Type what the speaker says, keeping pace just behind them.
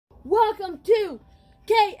Welcome to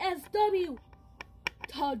KSW.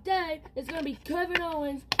 Today it's gonna be Kevin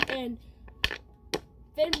Owens and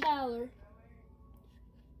Finn Balor.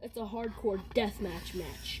 It's a hardcore deathmatch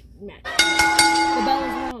match. The bell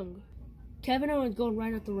is rung. Kevin Owens going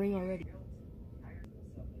right at the ring already.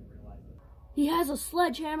 He has a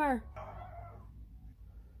sledgehammer.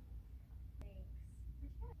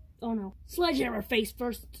 Oh no. Sledgehammer face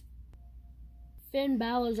first. Finn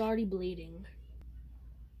Balor's already bleeding.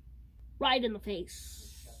 Right in the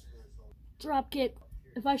face. Drop kick.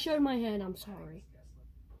 If I showed my head, I'm sorry.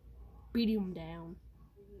 Beating him down.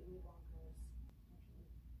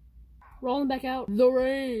 Rolling back out the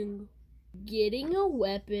ring. Getting a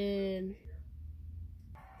weapon.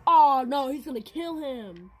 Oh no, he's gonna kill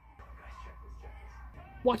him.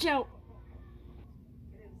 Watch out.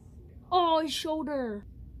 Oh, his shoulder.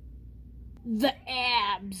 The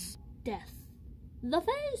abs. Death. The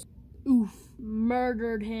face. Oof.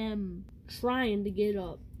 Murdered him. Trying to get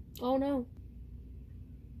up. Oh no.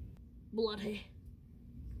 Bloody.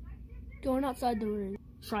 Going outside the ring.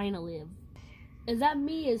 Trying to live. Is that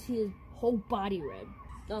me? Is his whole body red?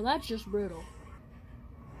 No, that's just brutal.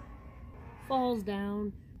 Falls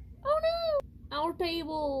down. Oh no! Our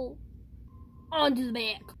table. Onto the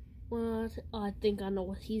back. What? I think I know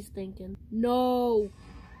what he's thinking. No!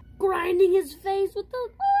 Grinding his face with the...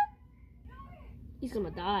 He's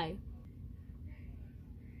gonna die.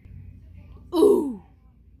 Ooh!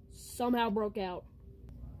 Somehow broke out.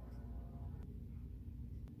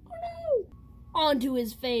 Oh no! Onto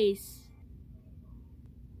his face.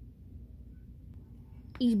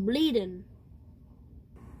 He's bleeding.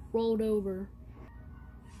 Rolled over.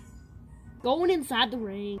 Going inside the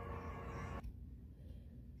ring.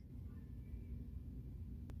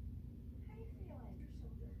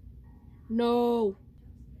 No.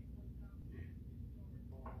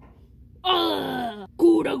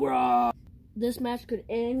 Coup de grace. This match could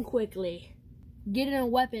end quickly. Getting a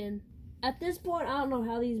weapon. At this point, I don't know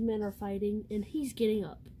how these men are fighting, and he's getting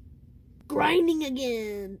up. Grinding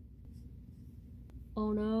again.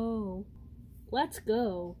 Oh no. Let's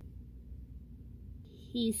go.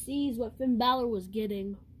 He sees what Finn Balor was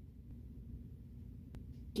getting.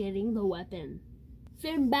 Getting the weapon.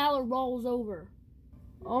 Finn Balor rolls over.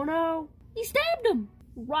 Oh no. He stabbed him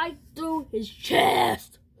right through his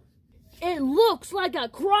chest. It looks like a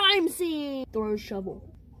crime scene. Throws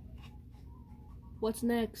shovel. What's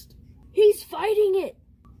next? He's fighting it.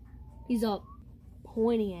 He's up,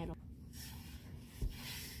 pointing at him.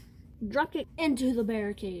 Drop kick into the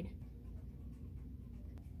barricade.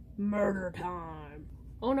 Murder time.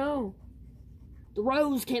 Oh no.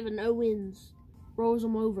 Throws Kevin Owens. Rolls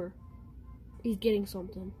him over. He's getting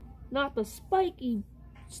something. Not the spiky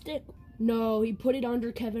stick. No, he put it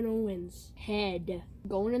under Kevin Owens' head.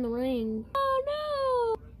 Going in the ring.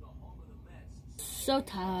 Oh no! So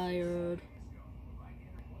tired.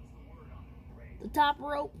 The top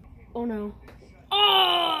rope. Oh no.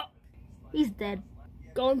 Oh! He's dead.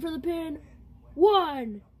 Going for the pin.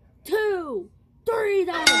 1, 2, 3.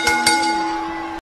 That was a good